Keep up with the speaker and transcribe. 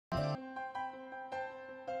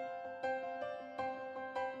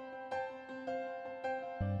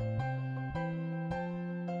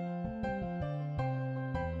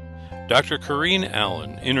Dr. CORINNE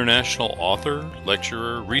Allen, international author,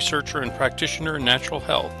 lecturer, researcher, and practitioner in natural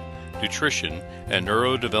health, nutrition, and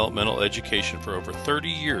neurodevelopmental education for over 30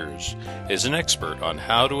 years, is an expert on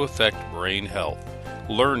how to affect brain health,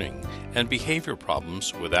 learning, and behavior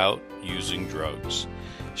problems without using drugs.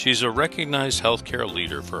 She's a recognized healthcare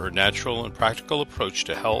leader for her natural and practical approach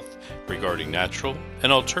to health regarding natural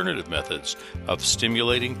and alternative methods of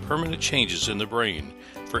stimulating permanent changes in the brain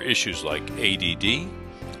for issues like ADD,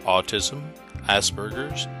 autism,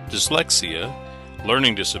 Asperger's, dyslexia,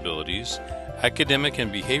 learning disabilities, academic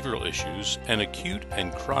and behavioral issues, and acute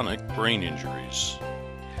and chronic brain injuries.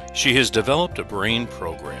 She has developed a brain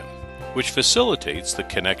program which facilitates the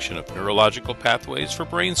connection of neurological pathways for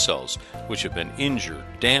brain cells which have been injured,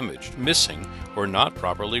 damaged, missing, or not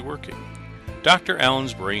properly working. Dr.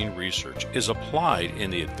 Allen's brain research is applied in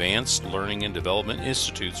the Advanced Learning and Development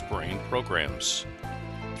Institute's brain programs.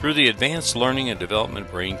 Through the Advanced Learning and Development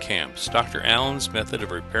Brain Camps, Dr. Allen's method of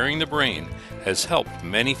repairing the brain has helped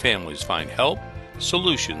many families find help,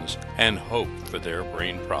 solutions, and hope for their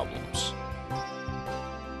brain problems.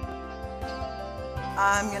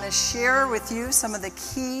 I'm going to share with you some of the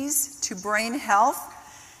keys to brain health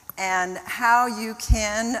and how you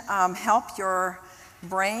can help your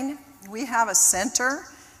brain. We have a center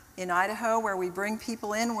in Idaho where we bring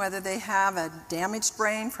people in whether they have a damaged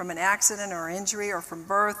brain from an accident or injury or from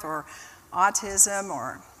birth or autism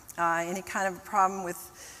or any kind of problem with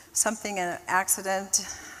something, an accident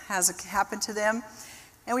has happened to them.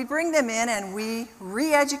 And we bring them in and we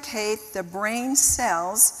re-educate the brain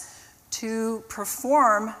cells to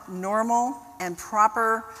perform normal and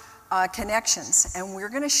proper connections. And we're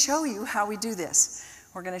going to show you how we do this.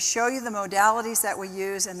 We're going to show you the modalities that we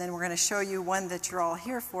use, and then we're going to show you one that you're all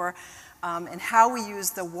here for, and how we use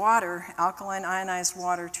the water, alkaline ionized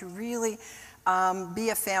water, to really be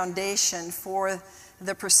a foundation for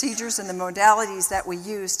the procedures and the modalities that we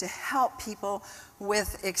use to help people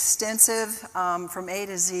with extensive, from A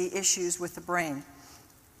to Z, issues with the brain.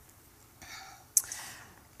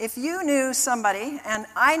 If you knew somebody, and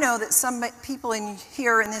I know that some people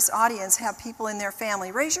here in this audience have people in their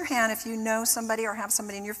family, raise your hand if you know somebody or have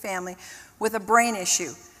somebody in your family with a brain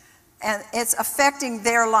issue and it's affecting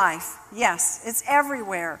their life. Yes, it's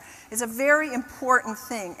everywhere. It's a very important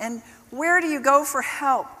thing. And where do you go for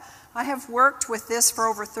help? I have worked with this for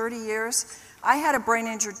over 30 years. I had a brain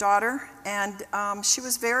injured daughter, and she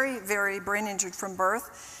was very, very brain injured from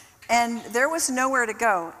birth. And there was nowhere to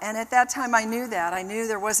go. And at that time I knew that. I knew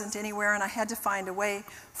there wasn't anywhere, and I had to find a way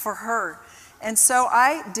for her. And so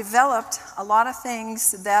I developed a lot of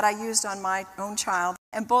things that I used on my own child.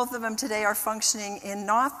 And both of them today are functioning in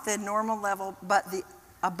not the normal level, but the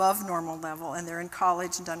above normal level. And they're in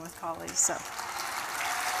college and done with college.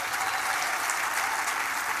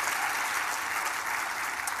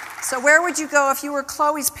 So where would you go if you were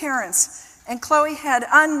Chloe's parents? And Chloe had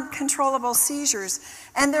uncontrollable seizures,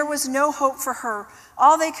 and there was no hope for her.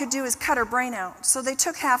 All they could do is cut her brain out. So they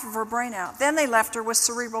took half of her brain out. Then they left her with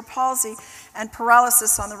cerebral palsy and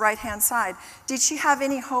paralysis on the right-hand side. Did she have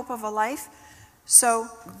any hope of a life? So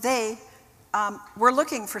they were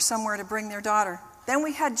looking for somewhere to bring their daughter. Then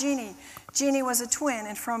we had Jeannie. Jeannie was a twin,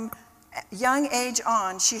 and from young age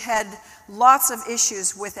on, she had lots of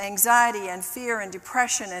issues with anxiety and fear and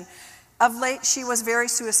depression, and of late, she was very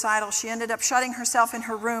suicidal. She ended up shutting herself in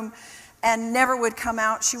her room and never would come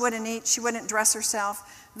out. She wouldn't eat. She wouldn't dress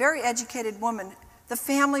herself. Very educated woman. The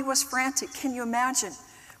family was frantic. Can you imagine?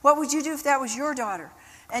 What would you do if that was your daughter?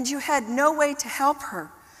 And you had no way to help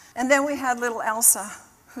her. And then we had little Elsa,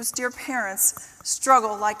 whose dear parents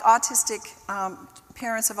struggle like autistic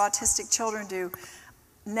parents of autistic children do.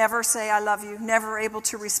 Never say I love you, never able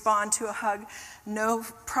to respond to a hug, no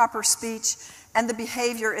proper speech. And the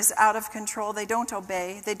behavior is out of control. They don't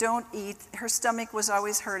obey. They don't eat. Her stomach was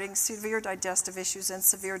always hurting, severe digestive issues and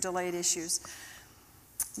severe delayed issues.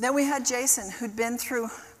 Then we had Jason, who'd been through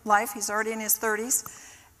life. He's already in his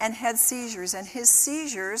 30s and had seizures. And his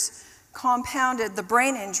seizures compounded the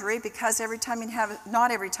brain injury because every time he'd have, not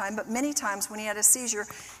every time, but many times when he had a seizure,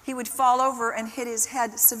 he would fall over and hit his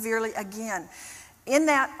head severely again. In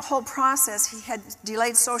that whole process, he had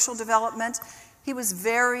delayed social development. He was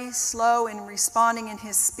very slow in responding in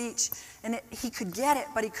his speech, and he could get it,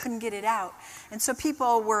 but he couldn't get it out. And so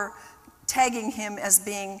people were tagging him as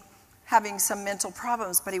having some mental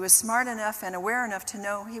problems, but he was smart enough and aware enough to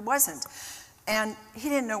know he wasn't. And he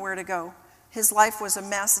didn't know where to go. His life was a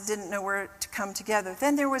mess, didn't know where to come together.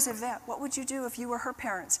 Then there was Yvette. What would you do if you were her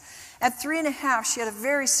parents? At 3.5, she had a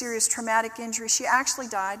very serious traumatic injury. She actually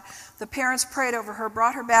died. The parents prayed over her,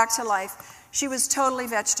 brought her back to life. She was totally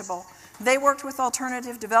vegetable. They worked with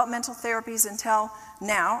alternative developmental therapies until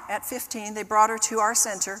now, at 15, they brought her to our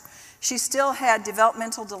center. She still had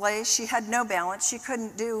developmental delays. She had no balance. She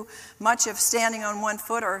couldn't do much of standing on one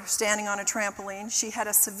foot or standing on a trampoline. She had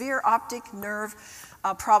a severe optic nerve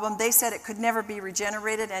problem. They said it could never be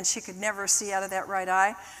regenerated, and she could never see out of that right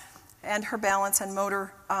eye. And her balance and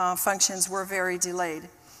motor functions were very delayed.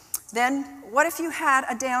 Then, what if you had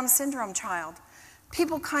a Down syndrome child?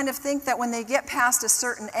 People kind of think that when they get past a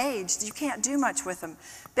certain age, you can't do much with them.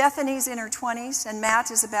 Bethany's in her 20s, and Matt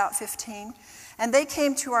is about 15. And they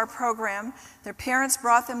came to our program. Their parents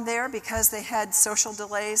brought them there because they had social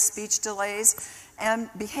delays, speech delays, and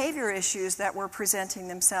behavior issues that were presenting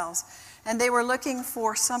themselves. And they were looking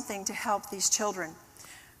for something to help these children.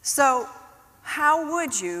 So, how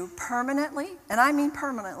would you permanently, and I mean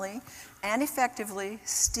permanently, and effectively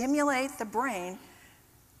stimulate the brain?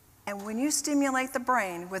 And when you stimulate the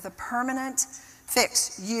brain with a permanent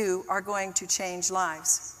fix, you are going to change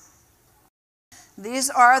lives.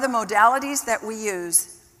 These are the modalities that we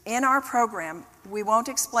use in our program. We won't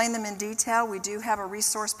explain them in detail. We do have a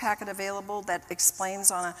resource packet available that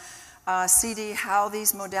explains on a CD how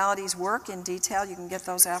these modalities work in detail. You can get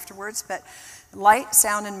those afterwards. But light,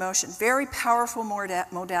 sound, and motion, very powerful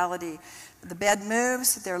modality. The bed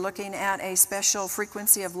moves. They're looking at a special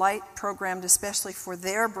frequency of light programmed especially for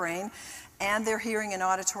their brain, and their hearing and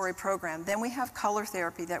auditory program. Then we have color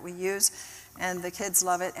therapy that we use, and the kids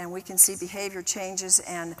love it, and we can see behavior changes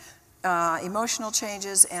and emotional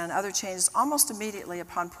changes and other changes almost immediately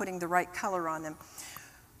upon putting the right color on them.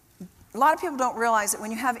 A lot of people don't realize that when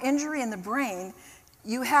you have injury in the brain,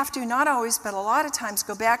 you have to, not always, but a lot of times,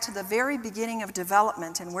 go back to the very beginning of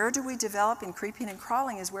development. And where do we develop? In creeping and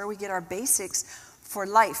crawling is where we get our basics for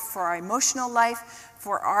life, for our emotional life,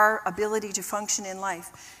 for our ability to function in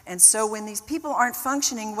life. And so when these people aren't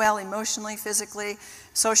functioning well emotionally, physically,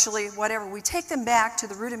 socially, whatever, we take them back to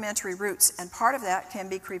the rudimentary roots, and part of that can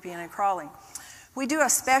be creeping and crawling. We do a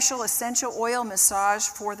special essential oil massage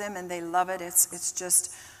for them, and they love it. It's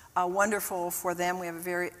just wonderful for them. We have a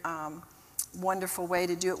very wonderful way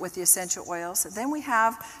to do it with the essential oils. And then we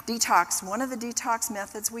have detox. One of the detox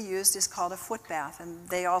methods we used is called a foot bath, and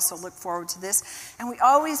they also look forward to this. And we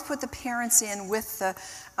always put the parents in with the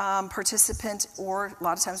participant, or a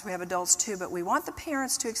lot of times we have adults too, but we want the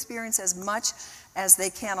parents to experience as much as they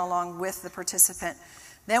can along with the participant.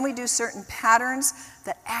 Then we do certain patterns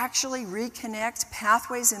that actually reconnect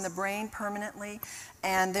pathways in the brain permanently,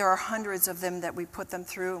 and there are hundreds of them that we put them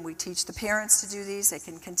through, and we teach the parents to do these. They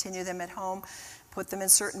can continue them at home, put them in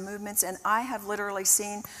certain movements, and I have literally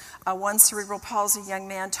seen one cerebral palsy young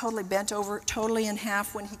man totally bent over, totally in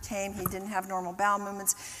half when he came. He didn't have normal bowel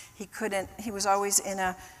movements. He was always in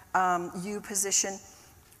a U position.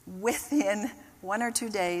 Within 1 or 2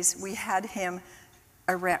 days, we had him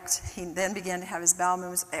erect. He then began to have his bowel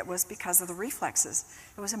movements. It was because of the reflexes.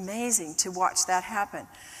 It was amazing to watch that happen.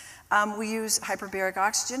 We use hyperbaric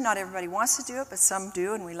oxygen. Not everybody wants to do it, but some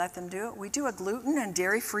do, and we let them do it. We do a gluten and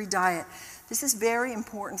dairy-free diet. This is very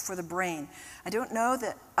important for the brain. I don't know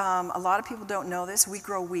that a lot of people don't know this. We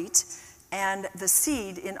grow wheat, and the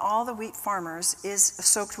seed in all the wheat farmers is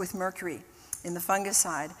soaked with mercury in the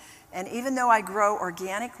fungicide. And even though I grow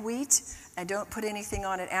organic wheat, I don't put anything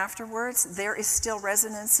on it afterwards, there is still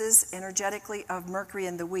resonances energetically of mercury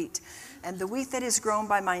in the wheat. And the wheat that is grown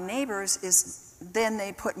by my neighbors then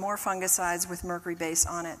they put more fungicides with mercury base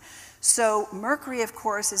on it. So mercury, of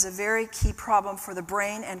course, is a very key problem for the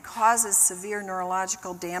brain and causes severe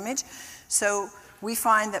neurological damage. So we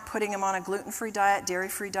find that putting them on a gluten-free diet,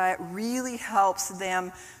 dairy-free diet, really helps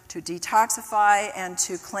them to detoxify and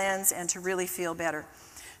to cleanse and to really feel better.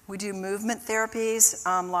 We do movement therapies,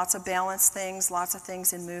 lots of balance things, lots of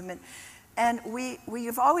things in movement. And we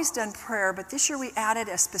have always done prayer, but this year we added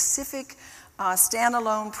a specific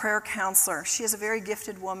standalone prayer counselor. She is a very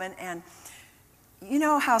gifted woman, and you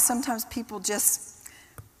know how sometimes people just,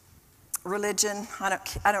 religion,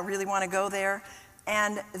 I don't really want to go there.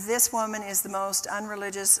 And this woman is the most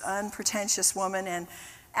unreligious, unpretentious woman, and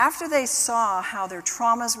after they saw how their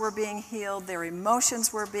traumas were being healed, their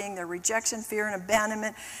emotions were being, their rejection, fear, and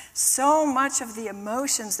abandonment, so much of the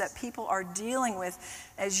emotions that people are dealing with,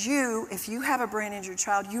 if you have a brain injured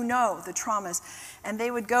child, you know the traumas. And they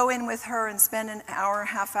would go in with her and spend an hour,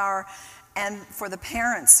 half hour, and for the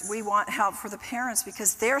parents, we want help for the parents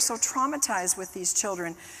because they're so traumatized with these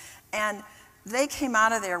children. And they came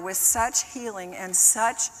out of there with such healing and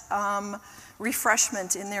such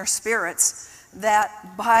refreshment in their spirits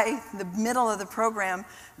that by the middle of the program,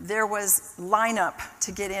 there was lineup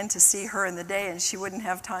to get in to see her in the day, and she wouldn't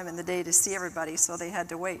have time in the day to see everybody, so they had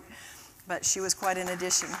to wait. But she was quite an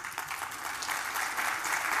addition.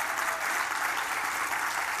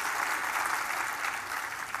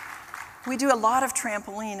 We do a lot of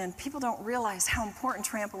trampoline, and people don't realize how important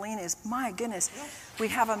trampoline is. My goodness. We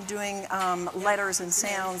have them doing letters and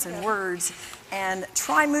sounds and words. And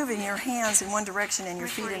try moving your hands in one direction and your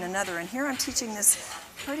feet in another. And here I'm teaching this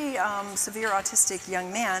pretty severe autistic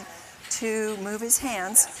young man to move his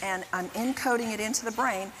hands, and I'm encoding it into the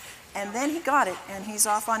brain. And then he got it, and he's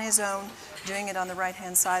off on his own, doing it on the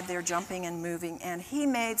right-hand side there, jumping and moving. And he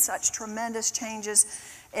made such tremendous changes.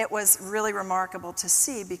 It was really remarkable to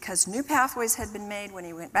see, because new pathways had been made when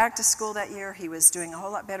he went back to school that year. He was doing a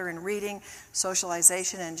whole lot better in reading,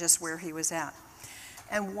 socialization, and just where he was at.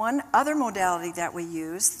 And one other modality that we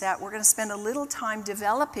use that we're going to spend a little time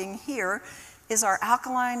developing here is our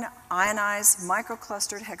alkaline, ionized,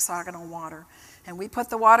 microclustered hexagonal water. And we put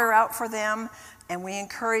the water out for them, and we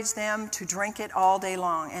encourage them to drink it all day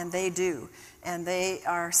long, and they do. And they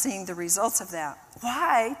are seeing the results of that.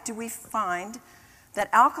 Why do we find that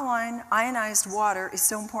alkaline, ionized water is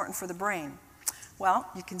so important for the brain? Well,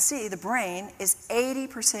 you can see the brain is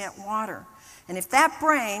 80% water. And if that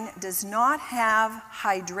brain does not have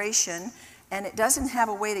hydration, and it doesn't have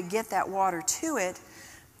a way to get that water to it,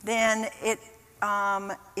 then it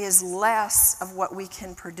is less of what we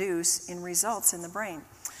can produce in results in the brain.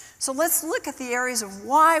 So let's look at the areas of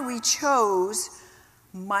why we chose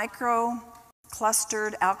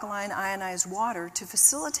micro-clustered alkaline ionized water to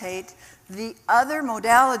facilitate the other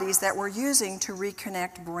modalities that we're using to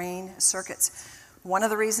reconnect brain circuits. One of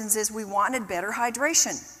the reasons is we wanted better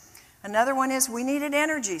hydration. Another one is we needed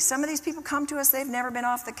energy. Some of these people come to us, they've never been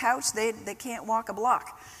off the couch, they can't walk a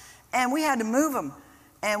block. And we had to move them.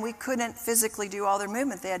 And we couldn't physically do all their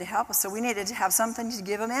movement. They had to help us. So we needed to have something to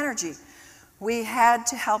give them energy. We had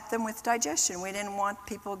to help them with digestion. We didn't want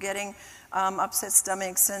people getting upset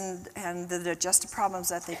stomachs and the digestive problems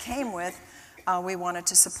that they came with. We wanted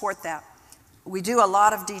to support that. We do a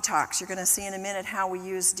lot of detox. You're going to see in a minute how we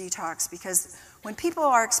use detox, because when people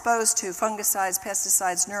are exposed to fungicides,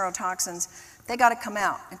 pesticides, neurotoxins, they got to come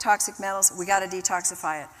out. And toxic metals, we got to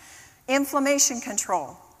detoxify it. Inflammation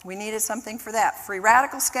control. We needed something for that. Free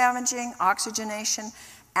radical scavenging, oxygenation,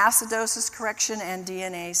 acidosis correction, and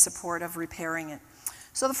DNA support of repairing it.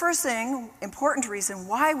 So the first thing, important reason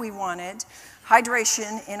why we wanted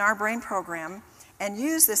hydration in our brain program and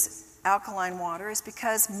use this alkaline water is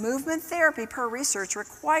because movement therapy, per research,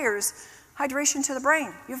 requires hydration to the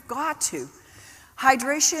brain. You've got to.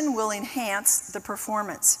 Hydration will enhance the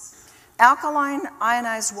performance. Alkaline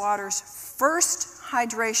ionized water's first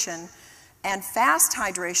hydration and fast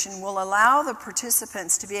hydration will allow the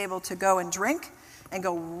participants to be able to go and drink and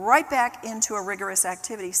go right back into a rigorous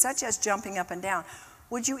activity, such as jumping up and down.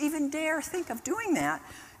 Would you even dare think of doing that?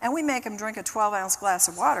 And we make them drink a 12-ounce glass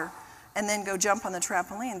of water and then go jump on the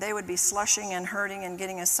trampoline. They would be slushing and hurting and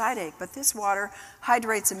getting a side ache. But this water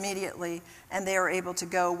hydrates immediately, and they are able to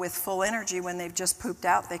go with full energy. When they've just pooped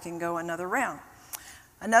out, they can go another round.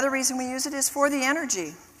 Another reason we use it is for the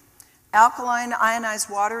energy. Alkaline ionized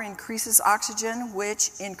water increases oxygen,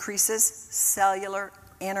 which increases cellular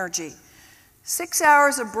energy. 6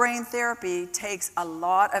 hours of brain therapy takes a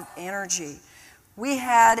lot of energy. We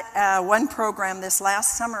had one program this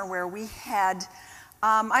last summer where we had,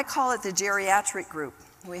 I call it the geriatric group.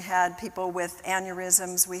 We had people with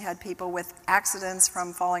aneurysms, we had people with accidents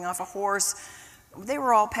from falling off a horse. They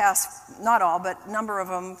were all past, not all, but a number of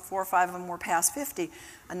them, 4 or 5 of them were past 50.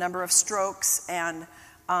 A number of strokes, and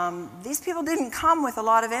these people didn't come with a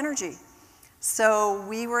lot of energy. So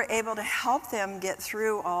we were able to help them get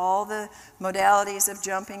through all the modalities of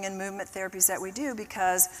jumping and movement therapies that we do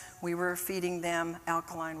because we were feeding them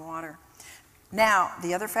alkaline water. Now,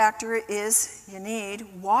 the other factor is you need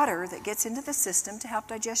water that gets into the system to help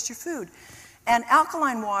digest your food. And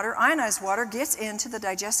alkaline water, ionized water, gets into the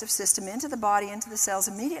digestive system, into the body, into the cells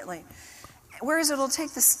immediately. Whereas it'll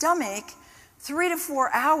take the stomach 3 to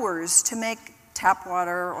 4 hours to make tap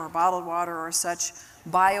water or bottled water or such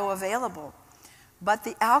bioavailable. But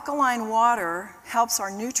the alkaline water helps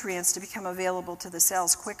our nutrients to become available to the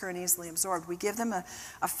cells quicker and easily absorbed. We give them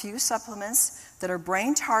a few supplements that are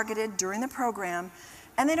brain targeted during the program,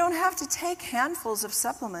 and they don't have to take handfuls of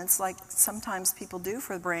supplements like sometimes people do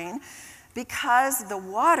for the brain, because the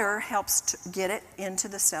water helps to get it into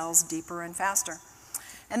the cells deeper and faster.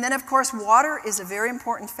 And then, of course, water is a very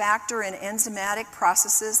important factor in enzymatic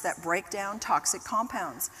processes that break down toxic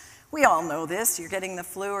compounds. We all know this. You're getting the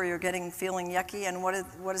flu or you're feeling yucky, and what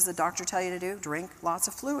does the doctor tell you to do? Drink lots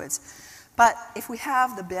of fluids. But if we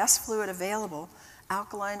have the best fluid available,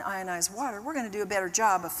 alkaline ionized water, we're going to do a better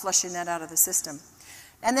job of flushing that out of the system.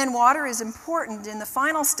 And then water is important in the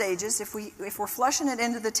final stages. If we're flushing it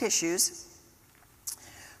into the tissues,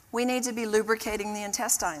 We need to be lubricating the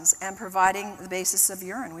intestines and providing the basis of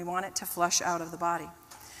urine. We want it to flush out of the body.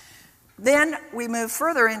 Then we move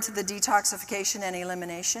further into the detoxification and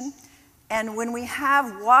elimination. And when we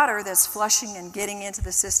have water that's flushing and getting into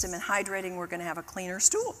the system and hydrating, we're going to have a cleaner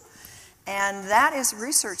stool. And that is,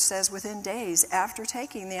 research says, within days after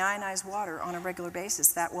taking the ionized water on a regular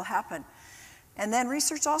basis, that will happen. And then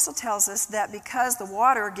research also tells us that because the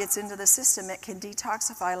water gets into the system, it can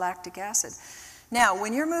detoxify lactic acid. Now,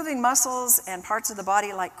 when you're moving muscles and parts of the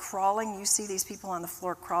body like crawling, you see these people on the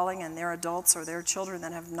floor crawling, and they're adults or they're children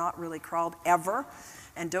that have not really crawled ever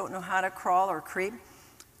and don't know how to crawl or creep,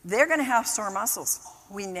 they're going to have sore muscles.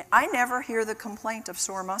 I never hear the complaint of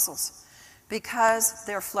sore muscles because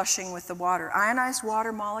they're flushing with the water. Ionized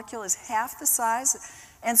water molecule is half the size,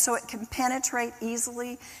 and so it can penetrate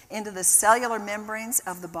easily into the cellular membranes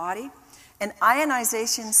of the body. And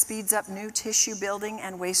ionization speeds up new tissue building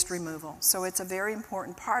and waste removal. So it's a very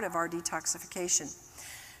important part of our detoxification.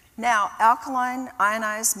 Now, alkaline,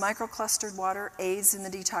 ionized, microclustered water aids in the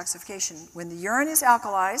detoxification. When the urine is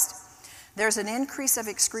alkalized, there's an increase of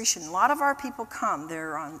excretion. A lot of our people come,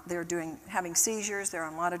 they're having seizures, they're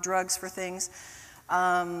on a lot of drugs for things,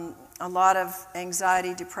 a lot of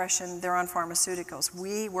anxiety, depression, they're on pharmaceuticals.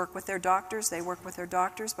 We work with their doctors, they work with their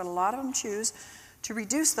doctors, but a lot of them choose to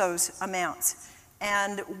reduce those amounts.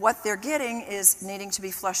 And what they're getting is needing to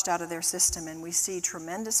be flushed out of their system, and we see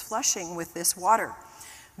tremendous flushing with this water.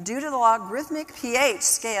 Due to the logarithmic pH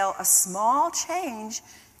scale, a small change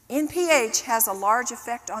in pH has a large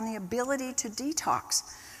effect on the ability to detox.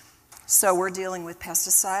 So we're dealing with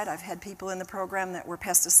pesticide. I've had people in the program that were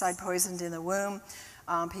pesticide poisoned in the womb,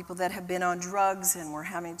 people that have been on drugs and we're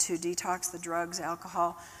having to detox the drugs,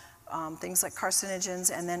 alcohol, things like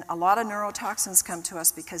carcinogens, and then a lot of neurotoxins come to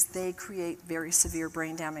us because they create very severe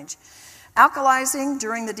brain damage. Alkalizing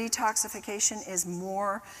during the detoxification is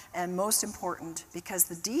more and most important because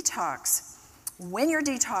the detox, when you're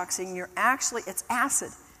detoxing, it's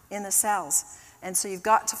acid in the cells, and so you've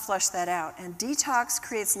got to flush that out. And detox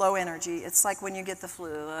creates low energy. It's like when you get the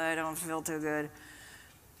flu, I don't feel too good.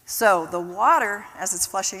 So the water, as it's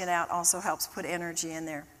flushing it out, also helps put energy in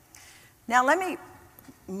there. Now let me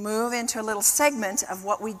move into a little segment of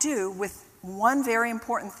what we do with one very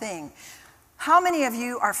important thing. How many of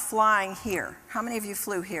you are flying here? How many of you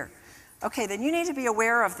flew here? Okay, then you need to be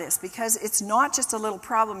aware of this because it's not just a little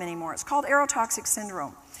problem anymore. It's called aerotoxic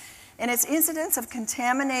syndrome. And its incidents of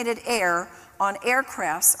contaminated air on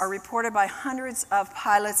aircrafts are reported by hundreds of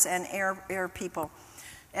pilots and air people.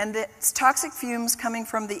 And it's toxic fumes coming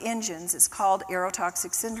from the engines. It's called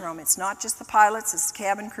aerotoxic syndrome. It's not just the pilots, it's the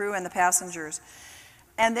cabin crew and the passengers.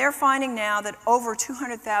 And they're finding now that over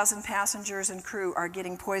 200,000 passengers and crew are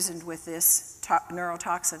getting poisoned with this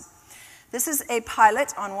neurotoxin. This is a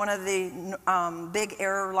pilot on one of the big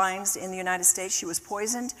airlines in the United States. She was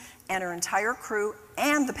poisoned, and her entire crew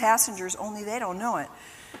and the passengers, only they don't know it.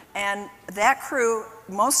 And that crew,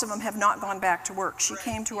 most of them have not gone back to work. She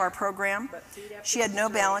came to our program. She had no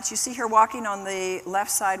balance. You see her walking on the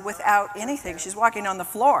left side without anything. She's walking on the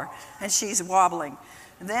floor, and she's wobbling.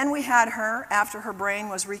 Then we had her, after her brain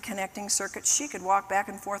was reconnecting circuits, she could walk back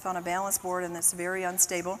and forth on a balance board, and that's very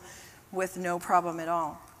unstable with no problem at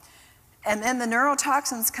all. And then the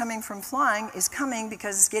neurotoxins coming from flying is coming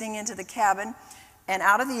because it's getting into the cabin and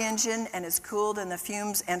out of the engine, and it's cooled, and the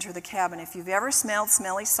fumes enter the cabin. If you've ever smelled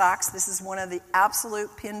smelly socks, this is one of the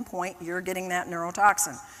absolute pinpoint you're getting that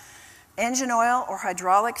neurotoxin. Engine oil or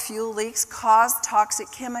hydraulic fuel leaks cause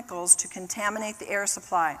toxic chemicals to contaminate the air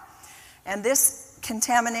supply. And this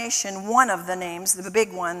contamination, one of the names, the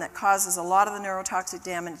big one that causes a lot of the neurotoxic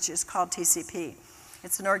damage, is called TCP.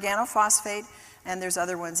 It's an organophosphate, and there's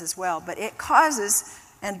other ones as well. But it causes,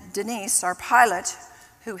 and Denise, our pilot,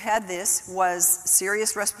 who had this, was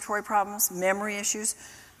serious respiratory problems, memory issues,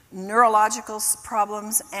 neurological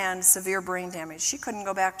problems, and severe brain damage. She couldn't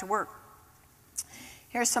go back to work.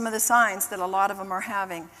 Here's some of the signs that a lot of them are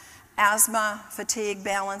having. Asthma, fatigue,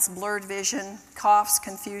 balance, blurred vision, coughs,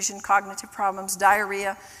 confusion, cognitive problems,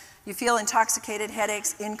 diarrhea. You feel intoxicated,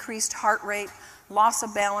 headaches, increased heart rate, loss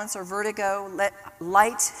of balance or vertigo,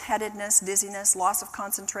 lightheadedness, dizziness, loss of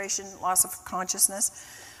concentration, loss of consciousness,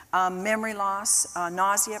 memory loss,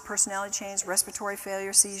 nausea, personality change, respiratory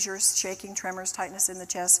failure, seizures, shaking, tremors, tightness in the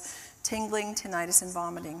chest, tingling, tinnitus, and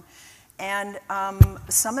vomiting. And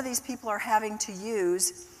some of these people are having to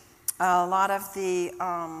use a lot of the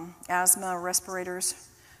asthma respirators,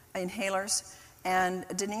 inhalers, and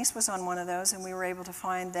Denise was on one of those, and we were able to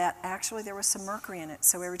find that actually there was some mercury in it.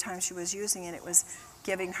 So every time she was using it, it was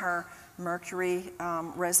giving her mercury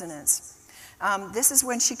resonance. This is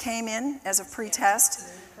when she came in as a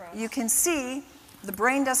pre-test. You can see the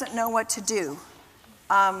brain doesn't know what to do.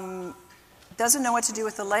 Doesn't know what to do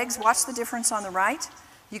with the legs. Watch the difference on the right.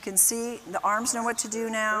 You can see the arms know what to do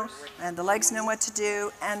now, and the legs know what to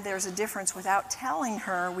do, and there's a difference without telling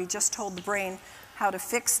her. We just told the brain how to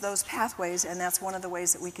fix those pathways, and that's one of the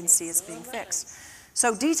ways that we can see it's being fixed.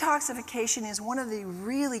 So detoxification is one of the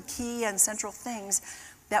really key and central things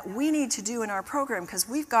that we need to do in our program, because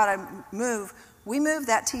we've got to we moved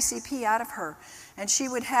that TCP out of her, and she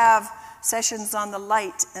would have sessions on the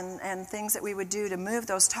light and things that we would do to move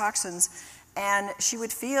those toxins. And she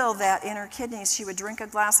would feel that in her kidneys. She would drink a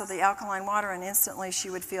glass of the alkaline water and instantly she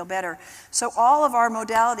would feel better. So all of our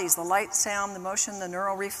modalities, the light, sound, the motion, the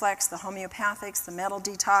neural reflex, the homeopathics, the metal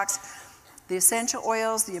detox, the essential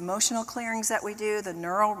oils, the emotional clearings that we do, the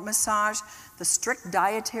neural massage, the strict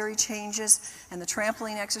dietary changes, and the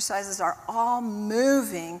trampoline exercises are all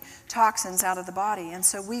moving toxins out of the body. And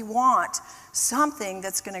so we want something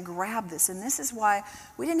that's going to grab this. And this is why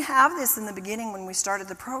we didn't have this in the beginning when we started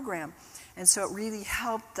the program. And so it really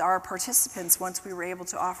helped our participants once we were able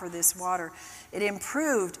to offer this water. It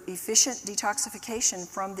improved efficient detoxification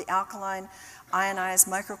from the alkaline, ionized,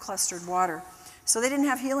 microclustered water. So they didn't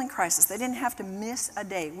have healing crisis. They didn't have to miss a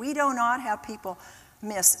day. We do not have people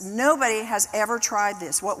miss. Nobody has ever tried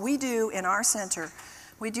this. What we do in our center,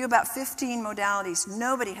 we do about 15 modalities.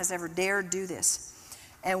 Nobody has ever dared do this.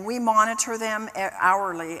 And we monitor them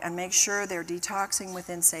hourly and make sure they're detoxing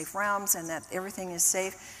within safe realms and that everything is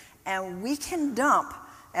safe. And we can dump,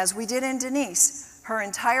 as we did in Denise, her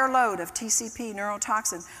entire load of TCP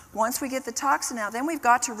neurotoxin. Once we get the toxin out, then we've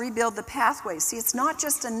got to rebuild the pathways. See, it's not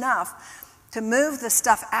just enough to move the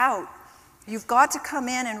stuff out. You've got to come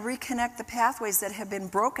in and reconnect the pathways that have been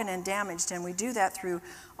broken and damaged, and we do that through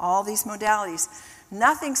all these modalities.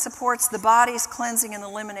 Nothing supports the body's cleansing and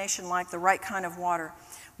elimination like the right kind of water.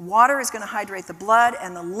 Water is going to hydrate the blood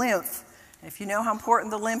and the lymph. If you know how important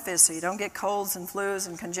the lymph is, so you don't get colds and flus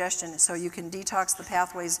and congestion, so you can detox the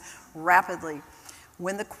pathways rapidly.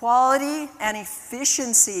 When the quality and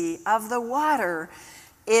efficiency of the water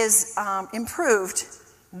is improved,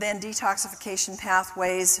 then detoxification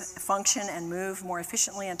pathways function and move more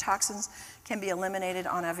efficiently, and toxins can be eliminated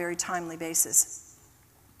on a very timely basis.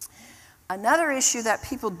 Another issue that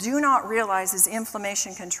people do not realize is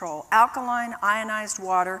inflammation control. Alkaline, ionized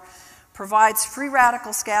water provides free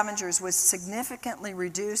radical scavengers which significantly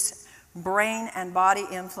reduce brain and body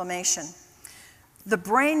inflammation. The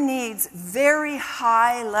brain needs very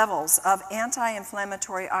high levels of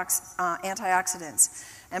anti-inflammatory antioxidants,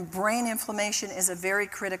 and brain inflammation is a very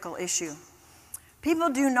critical issue. People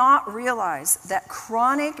do not realize that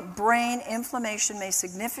chronic brain inflammation may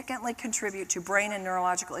significantly contribute to brain and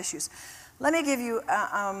neurological issues. Let me give you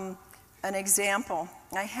an example.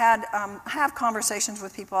 I have conversations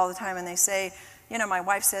with people all the time, and they say, you know, my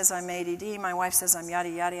wife says I'm ADD, my wife says I'm yada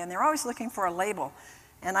yada, and they're always looking for a label.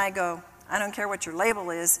 And I go, I don't care what your label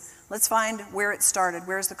is, let's find where it started,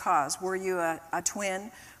 where's the cause? Were you a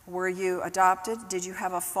twin? Were you adopted? Did you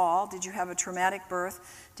have a fall? Did you have a traumatic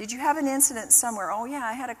birth? Did you have an incident somewhere? Oh yeah,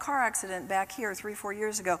 I had a car accident back here 3-4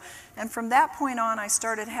 years ago. And from that point on, I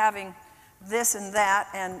started having this and that,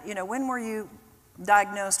 and you know, when were you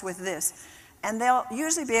diagnosed with this? And they'll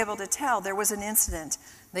usually be able to tell there was an incident.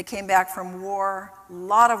 They came back from war. A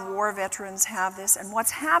lot of war veterans have this. And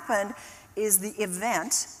what's happened is the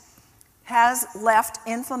event has left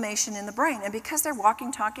inflammation in the brain. And because they're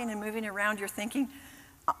walking, talking, and moving around, you're thinking,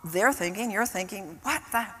 you're thinking, what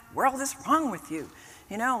the world is wrong with you?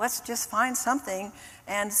 You know, let's just find something.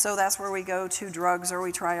 And so that's where we go to drugs or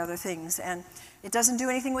we try other things. And it doesn't do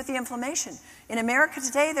anything with the inflammation. In America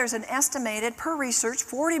today, there's an estimated, per research,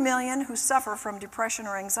 40 million who suffer from depression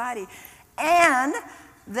or anxiety. And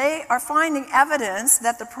they are finding evidence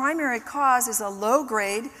that the primary cause is a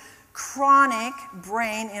low-grade chronic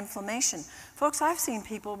brain inflammation. Folks, I've seen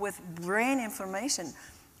people with brain inflammation.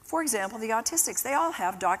 For example, the autistics, they all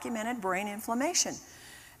have documented brain inflammation.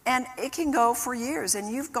 And it can go for years,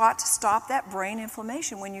 and you've got to stop that brain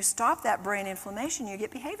inflammation. When you stop that brain inflammation, you get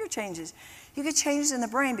behavior changes. You get changes in the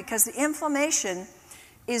brain because the inflammation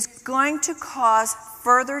is going to cause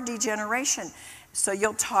further degeneration. So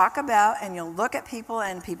you'll talk about and you'll look at people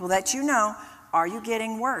and people that you know, are you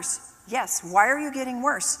getting worse? Yes. Why are you getting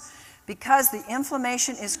worse? Because the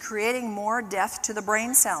inflammation is creating more death to the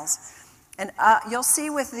brain cells. And you'll see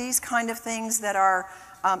with these kind of things that are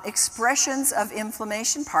expressions of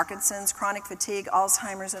inflammation, Parkinson's, chronic fatigue,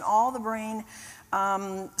 Alzheimer's, and all the brain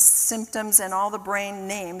symptoms and all the brain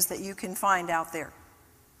names that you can find out there.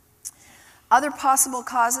 Other possible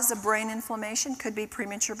causes of brain inflammation could be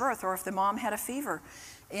premature birth, or if the mom had a fever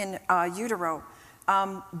in utero.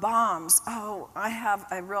 Bombs. Oh, I have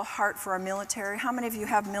a real heart for our military. How many of you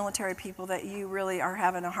have military people that you really are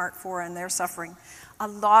having a heart for and they're suffering? A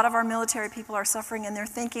lot of our military people are suffering and they're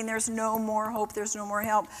thinking there's no more hope, there's no more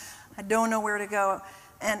help. I don't know where to go.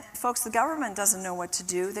 And folks, the government doesn't know what to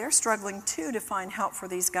do. They're struggling too to find help for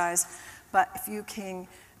these guys. But if you can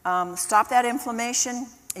stop that inflammation,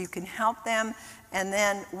 you can help them. And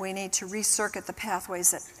then we need to recircuit the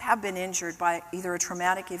pathways that have been injured by either a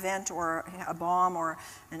traumatic event or a bomb or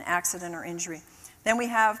an accident or injury. Then we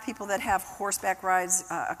have people that have horseback rides,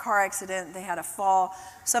 a car accident, they had a fall,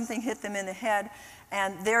 something hit them in the head.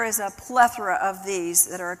 And there is a plethora of these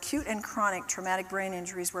that are acute and chronic traumatic brain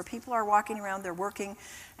injuries where people are walking around, they're working,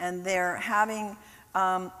 and they're having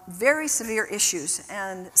very severe issues.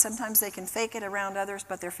 And sometimes they can fake it around others,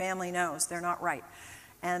 but their family knows they're not right.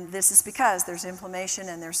 And this is because there's inflammation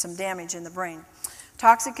and there's some damage in the brain.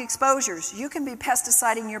 Toxic exposures. You can be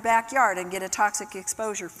pesticiding your backyard and get a toxic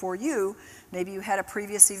exposure for you. Maybe you had a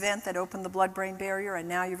previous event that opened the blood-brain barrier and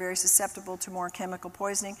now you're very susceptible to more chemical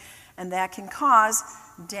poisoning, and that can cause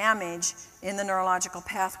damage in the neurological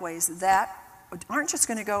pathways that aren't just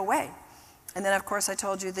going to go away. And then, of course, I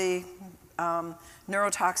told you the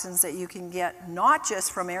neurotoxins that you can get not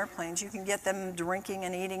just from airplanes, you can get them drinking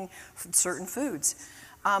and eating certain foods.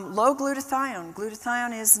 Low glutathione.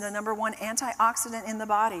 Glutathione is the #1 antioxidant in the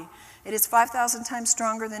body. It is 5,000 times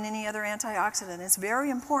stronger than any other antioxidant. It's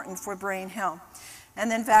very important for brain health.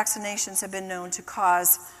 And then vaccinations have been known to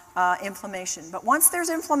cause inflammation. But once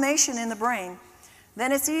there's inflammation in the brain,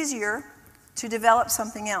 then it's easier to develop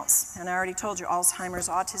something else. And I already told you, Alzheimer's,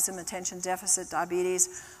 autism, attention deficit, diabetes,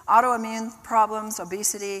 autoimmune problems,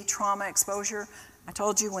 obesity, trauma, exposure. I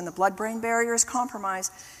told you when the blood-brain barrier is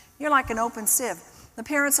compromised, you're like an open sieve. The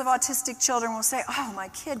parents of autistic children will say, oh, my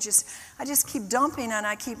kid I just keep dumping and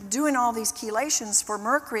I keep doing all these chelations for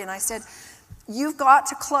mercury. And I said, you've got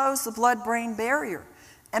to close the blood-brain barrier.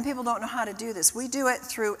 And people don't know how to do this. We do it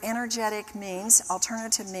through energetic means,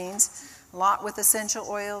 alternative means, a lot with essential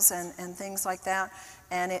oils and things like that.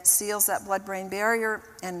 And it seals that blood-brain barrier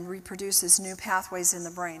and reproduces new pathways in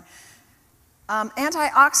the brain.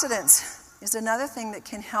 Antioxidants is another thing that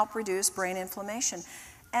can help reduce brain inflammation.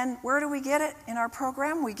 And where do we get it in our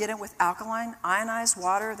program? We get it with alkaline ionized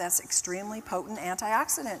water. That's extremely potent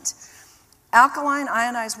antioxidant. Alkaline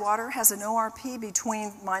ionized water has an ORP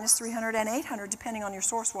between -300 and 800 depending on your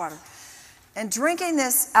source water. And drinking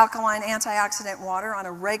this alkaline antioxidant water on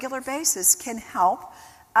a regular basis can help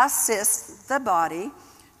assist the body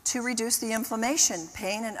to reduce the inflammation,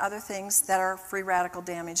 pain, and other things that are free radical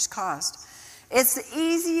damage caused. It's the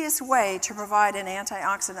easiest way to provide an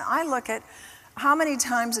antioxidant. I look at how many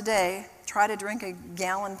times a day, try to drink a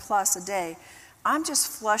gallon plus a day. I'm just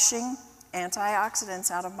flushing antioxidants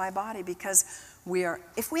out of my body because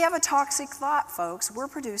if we have a toxic thought, folks, we're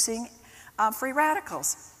producing free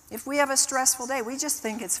radicals. If we have a stressful day, we just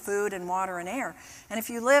think it's food and water and air. And if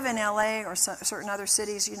you live in LA or certain other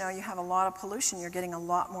cities, you know, you have a lot of pollution, you're getting a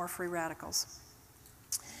lot more free radicals.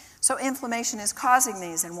 So inflammation is causing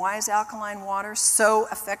these. And why is alkaline water so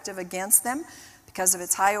effective against them? Because of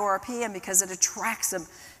its high ORP and because it attracts them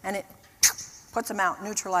and it puts them out,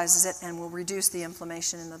 neutralizes it, and will reduce the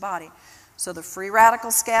inflammation in the body. So the free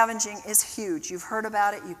radical scavenging is huge. You've heard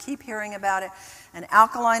about it. You keep hearing about it. And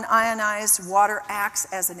alkaline ionized water acts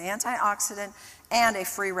as an antioxidant and a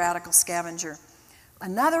free radical scavenger.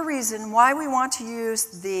 Another reason why we want to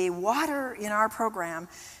use the water in our program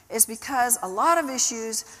is because a lot of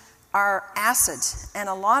issues are acid, and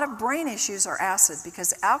a lot of brain issues are acid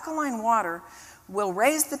because alkaline water will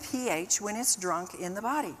raise the pH when it's drunk in the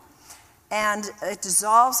body. And it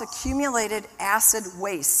dissolves accumulated acid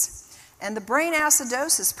waste. And the brain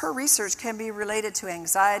acidosis, per research, can be related to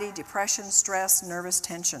anxiety, depression, stress, nervous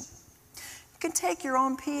tension. You can take your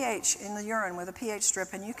own pH in the urine with a pH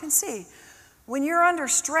strip and you can see when you're under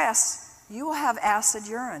stress, you will have acid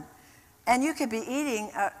urine. And you could be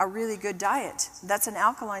eating a really good diet. That's an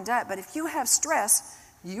alkaline diet. But if you have stress,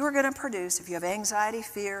 you're going to produce, if you have anxiety,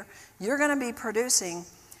 fear, you're going to be producing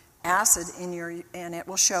acid and it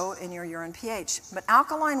will show in your urine pH. But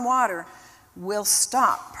alkaline water will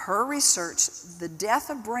stop, per research, the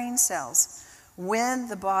death of brain cells when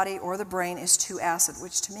the body or the brain is too acid,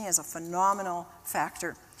 which to me is a phenomenal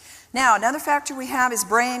factor. Now, another factor we have is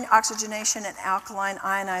brain oxygenation and alkaline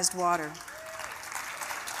ionized water.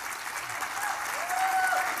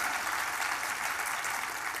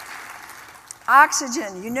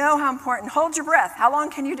 Oxygen, you know how important. Hold your breath. How long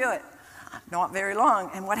can you do it? Not very long.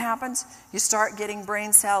 And what happens? You start getting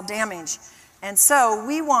brain cell damage. And so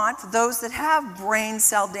we want those that have brain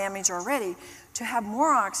cell damage already to have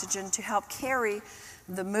more oxygen to help carry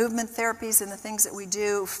the movement therapies and the things that we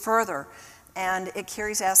do further. And it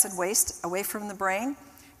carries acid waste away from the brain.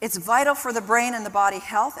 It's vital for the brain and the body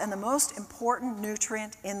health and the most important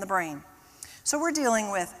nutrient in the brain. So we're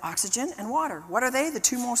dealing with oxygen and water. What are they? The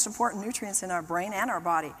two most important nutrients in our brain and our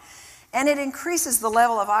body. And it increases the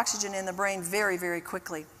level of oxygen in the brain very, very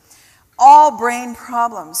quickly. All brain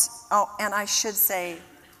problems, oh, and I should say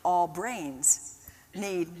all brains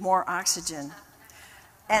need more oxygen.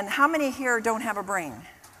 And how many here don't have a brain?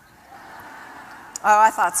 Oh,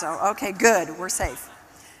 I thought so. Okay, good. We're safe.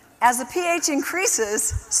 As the pH increases,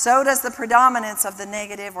 so does the predominance of the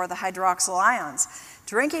negative or the hydroxyl ions.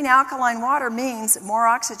 Drinking alkaline water means more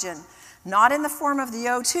oxygen, not in the form of the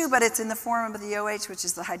O2, but it's in the form of the OH, which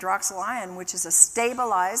is the hydroxyl ion, which is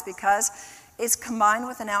stabilized because it's combined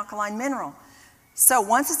with an alkaline mineral. So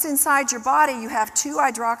once it's inside your body, you have two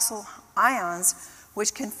hydroxyl ions,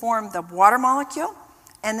 which can form the water molecule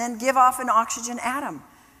and then give off an oxygen atom.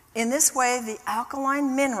 In this way, the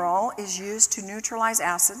alkaline mineral is used to neutralize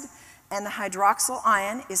acid, and the hydroxyl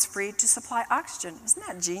ion is free to supply oxygen. Isn't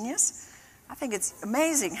that genius? I think it's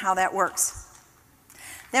amazing how that works.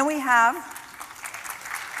 Then we have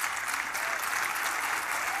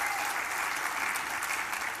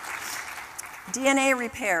DNA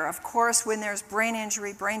repair. Of course, when there's brain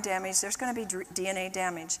injury, brain damage, there's going to be DNA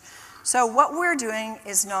damage. So what we're doing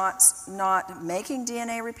is not making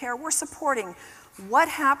DNA repair. We're supporting what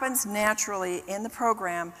happens naturally in the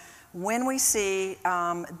program when we see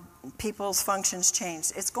people's functions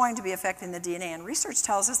change. It's going to be affecting the DNA. And research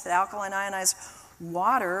tells us that alkaline ionized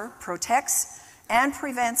water protects and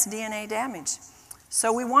prevents DNA damage.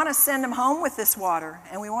 So we want to send them home with this water,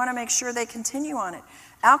 and we want to make sure they continue on it.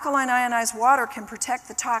 Alkaline ionized water can protect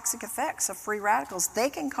the toxic effects of free radicals. They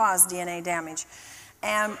can cause DNA damage,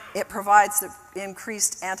 and it provides the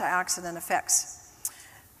increased antioxidant effects.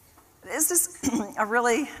 This is a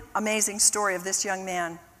really amazing story of this young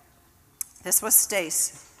man. This was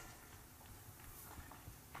Stace.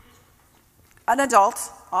 An adult,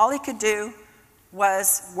 all he could do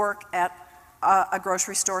was work at a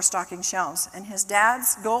grocery store stocking shelves. And his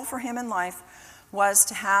dad's goal for him in life was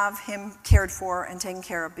to have him cared for and taken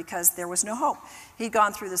care of because there was no hope. He'd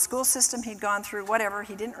gone through the school system, he'd gone through whatever,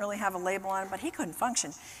 he didn't really have a label on him, but he couldn't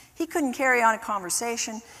function. He couldn't carry on a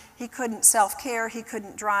conversation, he couldn't self-care, he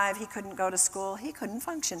couldn't drive, he couldn't go to school, he couldn't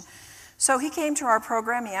function. So he came to our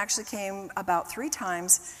program. He actually came about 3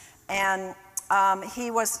 times, and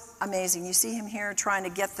he was amazing. You see him here trying to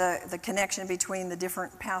get the connection between the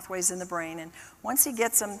different pathways in the brain, and once he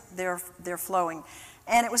gets them, they're flowing.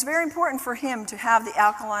 And it was very important for him to have the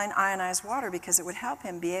alkaline ionized water because it would help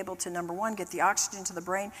him be able to, number one, get the oxygen to the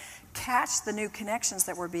brain, catch the new connections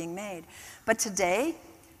that were being made. But today,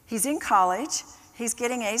 he's in college, he's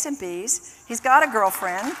getting A's and B's, he's got a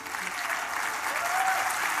girlfriend.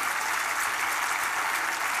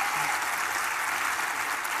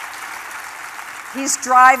 He's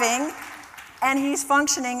driving, and he's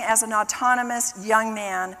functioning as an autonomous young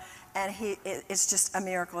man, and it's just a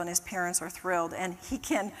miracle, and his parents are thrilled. And he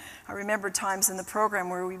can, I remember times in the program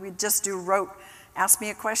where we would just do rote, ask me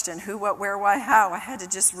a question, who, what, where, why, how. I had to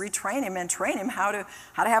just retrain him and train him how to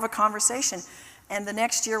have a conversation. And the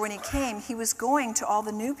next year when he came, he was going to all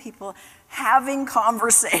the new people, having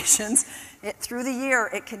conversations. Through the year,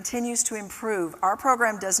 it continues to improve. Our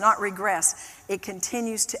program does not regress. It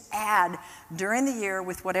continues to add during the year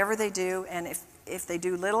with whatever they do, and if they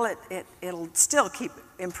do little, it'll still keep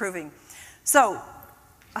improving. So,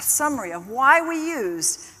 a summary of why we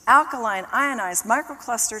use alkaline, ionized,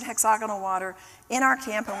 microclustered hexagonal water in our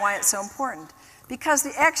camp and why it's so important. Because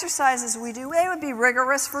the exercises we do, they would be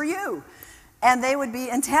rigorous for you. And they would be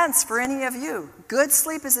intense for any of you. Good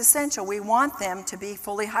sleep is essential. We want them to be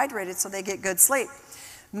fully hydrated so they get good sleep.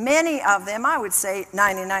 Many of them, I would say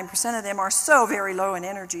 99% of them, are so very low in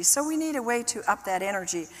energy, so we need a way to up that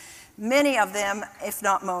energy. Many of them, if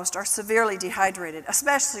not most, are severely dehydrated,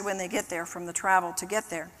 especially when they get there from the travel to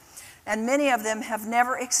get there. And many of them have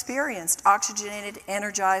never experienced oxygenated,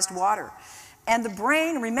 energized water. And the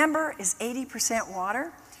brain, remember, is 80%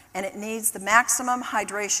 water. And it needs the maximum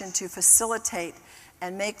hydration to facilitate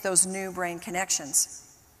and make those new brain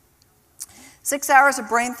connections. 6 hours of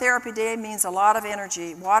brain therapy a day means a lot of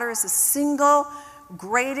energy. Water is the single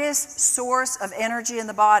greatest source of energy in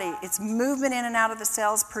the body. Its movement in and out of the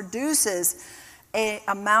cells produces an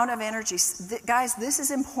amount of energy. Guys, this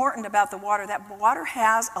is important about the water. That water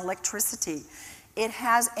has electricity. It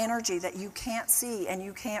has energy that you can't see and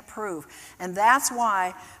you can't prove. And that's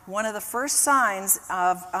why one of the first signs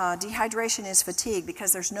of dehydration is fatigue,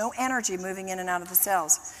 because there's no energy moving in and out of the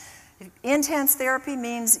cells. Intense therapy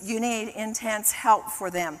means you need intense help for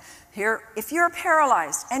them. Here, if you're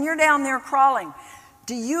paralyzed and you're down there crawling,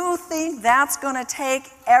 do you think that's going to take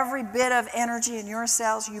every bit of energy in your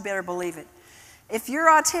cells? You better believe it. If you're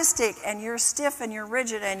autistic and you're stiff and you're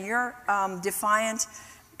rigid and you're defiant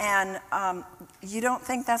and you don't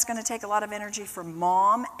think that's going to take a lot of energy from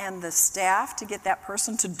mom and the staff to get that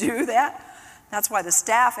person to do that, that's why the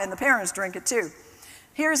staff and the parents drink it too.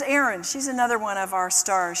 Here's Erin. She's another one of our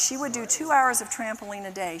stars. She would do 2 hours of trampoline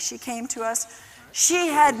a day. She came to us. She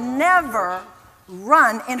had never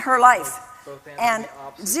run in her life and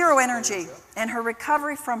zero energy. And her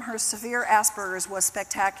recovery from her severe Asperger's was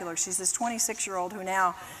spectacular. She's this 26-year-old who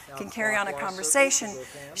now can carry on a conversation.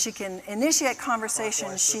 She can initiate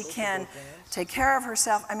conversation. She can take care of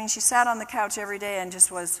herself. I mean, she sat on the couch every day and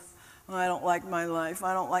just was, oh, I don't like my life.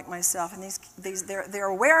 I don't like myself. And they're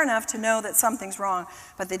aware enough to know that something's wrong,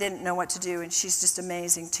 but they didn't know what to do. And she's just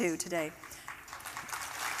amazing, too, today.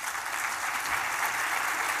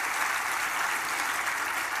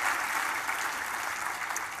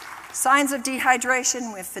 Signs of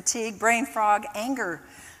dehydration with fatigue, brain fog, anger,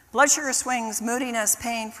 blood sugar swings, moodiness,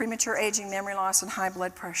 pain, premature aging, memory loss, and high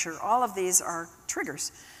blood pressure. All of these are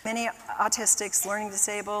triggers. Many autistics, learning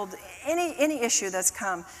disabled, any issue that's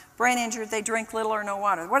come, brain injured, they drink little or no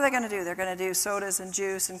water. What are they going to do? They're going to do sodas and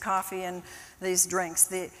juice and coffee and these drinks.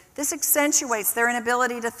 This accentuates their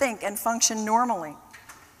inability to think and function normally.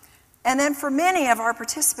 And then for many of our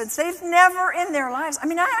participants, they've never in their lives, I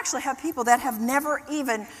mean, I actually have people that have never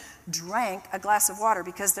even drank a glass of water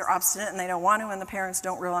because they're obstinate and they don't want to, and the parents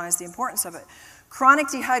don't realize the importance of it. Chronic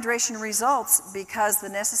dehydration results because the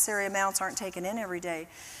necessary amounts aren't taken in every day.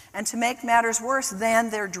 And to make matters worse, then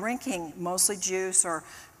they're drinking mostly juice or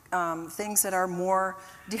things that are more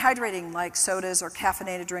dehydrating, like sodas or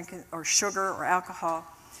caffeinated drink or sugar or alcohol.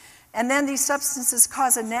 And then these substances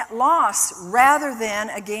cause a net loss rather than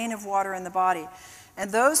a gain of water in the body. And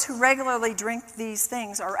those who regularly drink these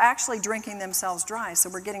things are actually drinking themselves dry, so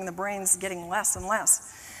we're getting the brains getting less and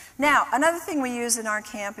less. Now, another thing we use in our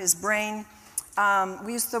camp is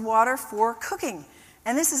we use the water for cooking.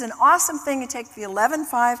 And this is an awesome thing. You take the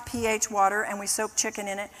 11.5 pH water and we soak chicken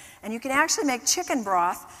in it, and you can actually make chicken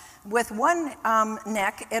broth. With one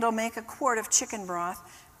neck, it'll make a quart of chicken broth.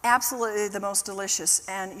 Absolutely the most delicious,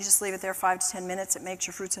 and you just leave it there 5 to 10 minutes. It makes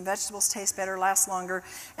your fruits and vegetables taste better, last longer,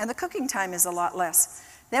 and the cooking time is a lot less.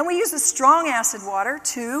 Then we use the strong acid water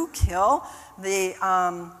to kill the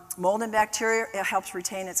mold and bacteria. It helps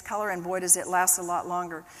retain its color, and boy does it last a lot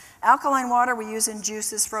longer. Alkaline water we use in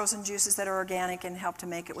juices, frozen juices that are organic and help to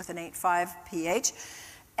make it with an 8.5 pH.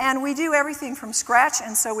 And we do everything from scratch,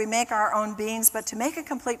 and so we make our own beans, but to make a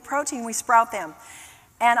complete protein we sprout them.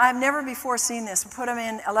 And I've never before seen this. We put them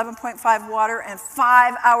in 11.5 water, and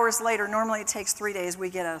 5 hours later, normally it takes 3 days,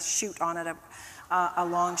 we get a shoot on it, a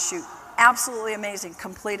long shoot. Absolutely amazing.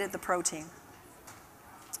 Completed the protein.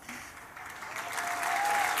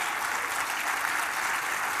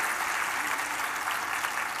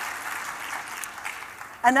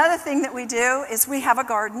 Another thing that we do is we have a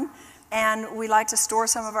garden, and we like to store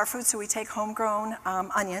some of our food, so we take homegrown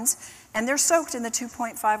onions, and they're soaked in the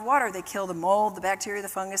 2.5 water. They kill the mold, the bacteria, the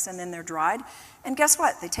fungus, and then they're dried. And guess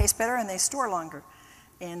what? They taste better and they store longer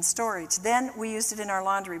in storage. Then we used it in our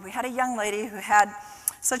laundry. We had a young lady who had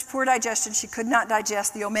such poor digestion, she could not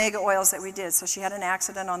digest the omega oils that we did, so she had an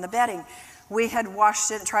accident on the bedding. We had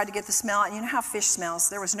washed it and tried to get the smell out, and you know how fish smells.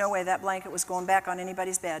 There was no way that blanket was going back on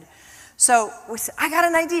anybody's bed. So we said, I got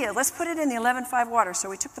an idea. Let's put it in the 11.5 water. So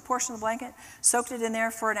we took the portion of the blanket, soaked it in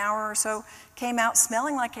there for an hour or so, came out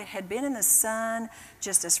smelling like it had been in the sun,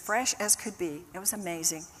 just as fresh as could be. It was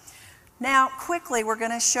amazing. Now, quickly, we're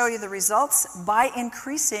going to show you the results by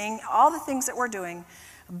increasing all the things that we're doing,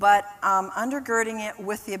 but undergirding it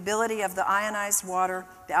with the ability of the ionized water,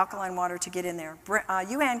 the alkaline water, to get in there.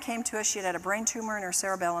 Yuan came to us. She had a brain tumor in her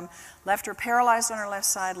cerebellum, left her paralyzed on her left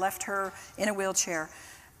side, left her in a wheelchair.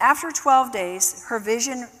 After 12 days, her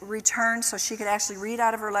vision returned so she could actually read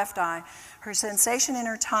out of her left eye. Her sensation in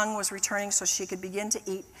her tongue was returning so she could begin to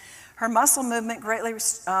eat. Her muscle movement greatly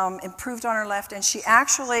improved on her left, and she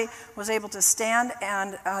actually was able to stand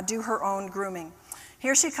and do her own grooming.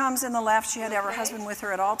 Here she comes in the left. She had to have her husband with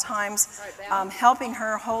her at all times, helping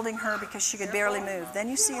her, holding her because she could barely move. Then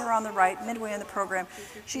you see her on the right, midway in the program.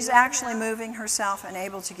 She's actually moving herself and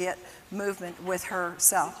able to get movement with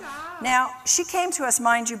herself. Now, she came to us,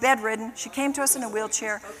 mind you, bedridden. She came to us in a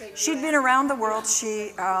wheelchair. She'd been around the world.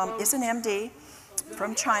 She is an MD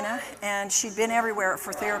from China, and she'd been everywhere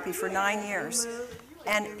for therapy for 9 years.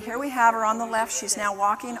 And here we have her on the left. She's now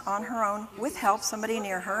walking on her own with help, somebody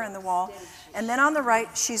near her in the wall. And then on the right,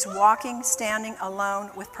 she's walking, standing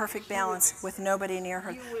alone with perfect balance, with nobody near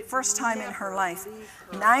her. First time in her life.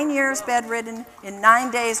 9 years bedridden, in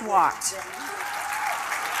 9 days walked.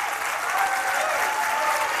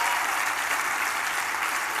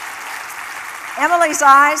 Emily's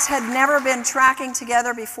eyes had never been tracking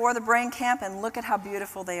together before the brain camp, and look at how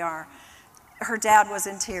beautiful they are. Her dad was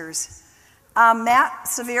in tears. Matt,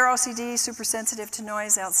 severe OCD, super sensitive to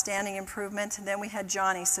noise, outstanding improvement. And then we had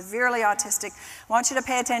Johnny, severely autistic. I want you to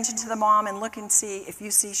pay attention to the mom and look and see if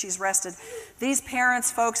you see she's rested. These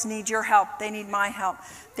parents, folks, need your help. They need my help.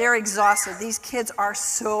 They're exhausted. These kids are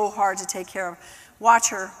so hard to take care of. Watch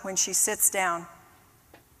her when she sits down.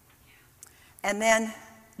 And then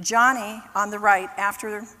Johnny on the right,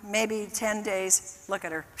 after maybe 10 days, look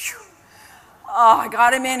at her. Whew. Oh, I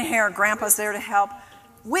got him in here. Grandpa's there to help.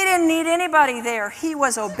 We didn't need anybody there. He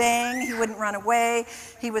was obeying. He wouldn't run away.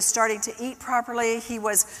 He was starting to eat properly. He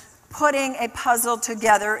was putting a puzzle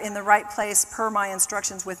together in the right place per my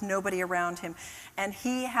instructions with nobody around him. And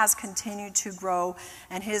he has continued to grow.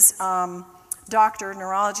 And his doctor,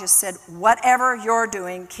 neurologist, said, whatever you're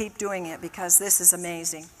doing, keep doing it, because this is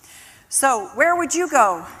amazing. So where would you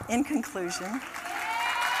go in conclusion?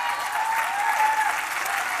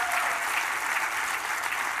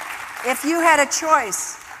 If you had a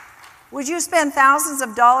choice, would you spend thousands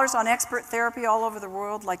of dollars on expert therapy all over the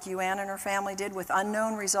world like Ann and her family did with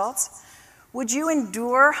unknown results? Would you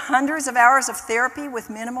endure hundreds of hours of therapy with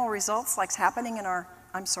minimal results like's happening in our,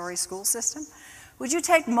 school system? Would you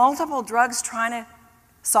take multiple drugs trying to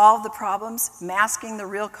solve the problems, masking the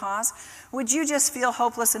real cause? Would you just feel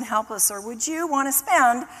hopeless and helpless, or would you want to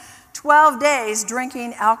spend 12 days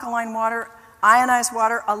drinking alkaline water, ionized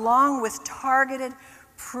water, along with targeted,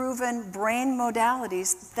 proven brain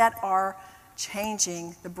modalities that are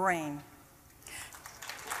changing the brain?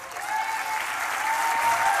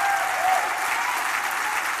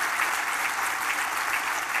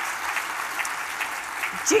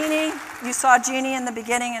 Jeannie, you saw Jeannie in the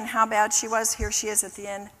beginning and how bad she was. Here she is at the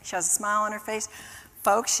end. She has a smile on her face.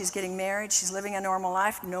 Folks, she's getting married. She's living a normal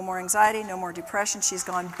life. No more anxiety, no more depression. She's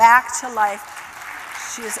gone back to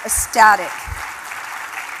life. She is ecstatic.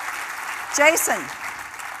 Jason,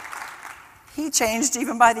 he changed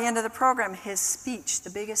even by the end of the program. His speech, the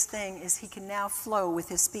biggest thing is he can now flow with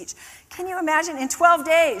his speech. Can you imagine in 12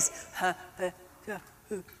 days?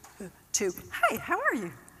 To, hi, how are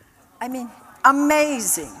you? I mean,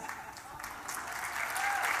 amazing.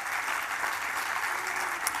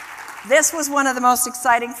 This was one of the most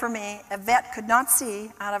exciting for me. Yvette could not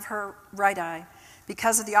see out of her right eye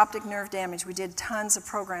because of the optic nerve damage. We did tons of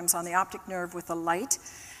programs on the optic nerve with the light,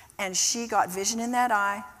 and she got vision in that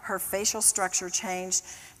eye. Her facial structure changed,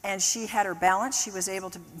 and she had her balance. She was able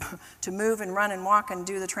to move and run and walk and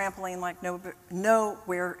do the trampoline like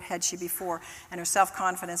nowhere had she before, and her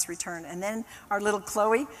self-confidence returned. And then our little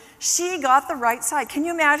Chloe, she got the right side. Can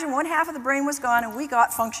you imagine? One half of the brain was gone, and we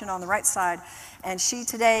got function on the right side. And she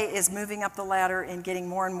today is moving up the ladder and getting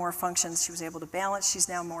more and more functions. She was able to balance. She's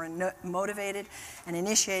now more motivated and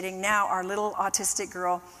initiating. Now our little autistic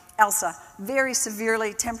girl, Elsa, very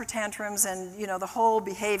severely temper tantrums and the whole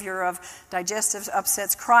behavior of digestive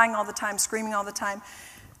upsets, crying all the time, screaming all the time.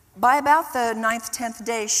 By about the 9th, 10th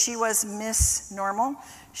day, she was Miss Normal.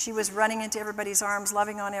 She was running into everybody's arms,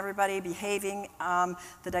 loving on everybody, behaving.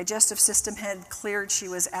 The digestive system had cleared. She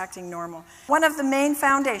was acting normal. One of the main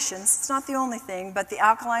foundations, it's not the only thing, but the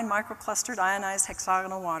alkaline microclustered ionized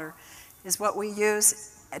hexagonal water is what we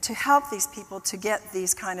use to help these people to get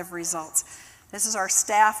these kind of results. This is our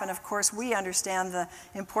staff, and of course we understand the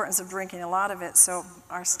importance of drinking a lot of it, so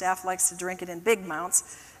our staff likes to drink it in big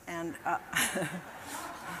amounts. And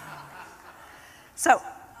so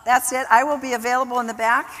that's it. I will be available in the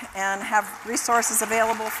back and have resources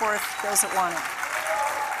available for those that want it.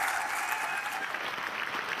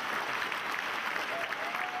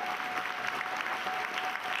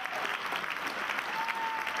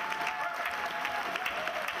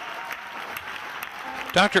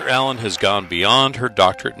 Dr. Allen has gone beyond her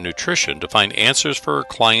doctorate in nutrition to find answers for her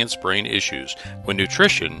clients' brain issues when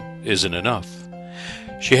nutrition isn't enough.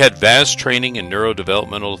 She had vast training in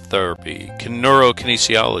neurodevelopmental therapy,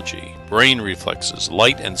 neurokinesiology, brain reflexes,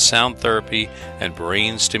 light and sound therapy, and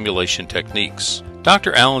brain stimulation techniques.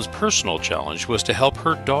 Dr. Allen's personal challenge was to help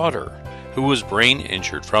her daughter, who was brain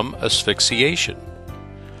injured from asphyxiation.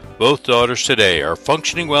 Both daughters today are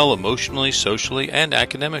functioning well emotionally, socially, and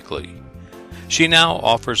academically. She now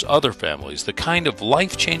offers other families the kind of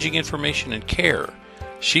life-changing information and care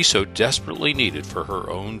she so desperately needed for her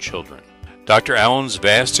own children. Dr. Allen's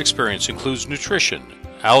vast experience includes nutrition,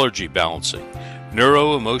 allergy balancing,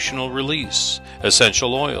 neuro-emotional release,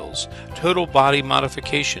 essential oils, total body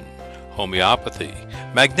modification, homeopathy,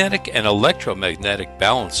 magnetic and electromagnetic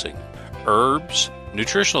balancing, herbs,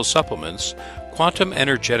 nutritional supplements, quantum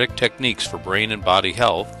energetic techniques for brain and body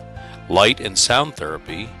health, light and sound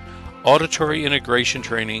therapy, auditory integration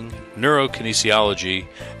training, neurokinesiology,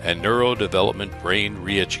 and neurodevelopment brain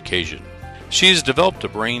re-education. She has developed a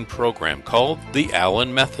brain program called the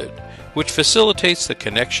Allen Method, which facilitates the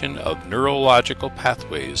connection of neurological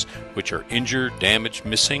pathways which are injured, damaged,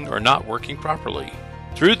 missing, or not working properly.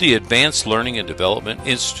 Through the Advanced Learning and Development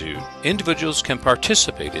Institute, individuals can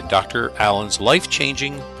participate in Dr. Allen's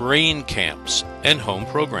life-changing brain camps and home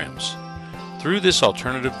programs. Through this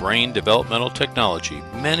alternative brain developmental technology,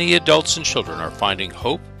 many adults and children are finding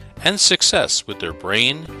hope and success with their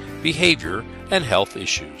brain, behavior, and health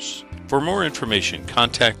issues. For more information,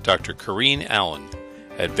 contact Dr. CORINNE Allen,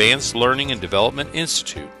 Advanced Learning and Development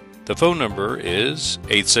Institute. The phone number is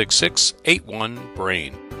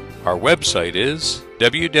 866-81-BRAIN. Our website is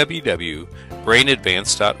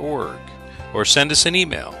www.brainadvance.org, or send us an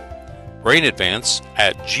email,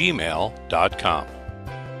 brainadvance@gmail.com.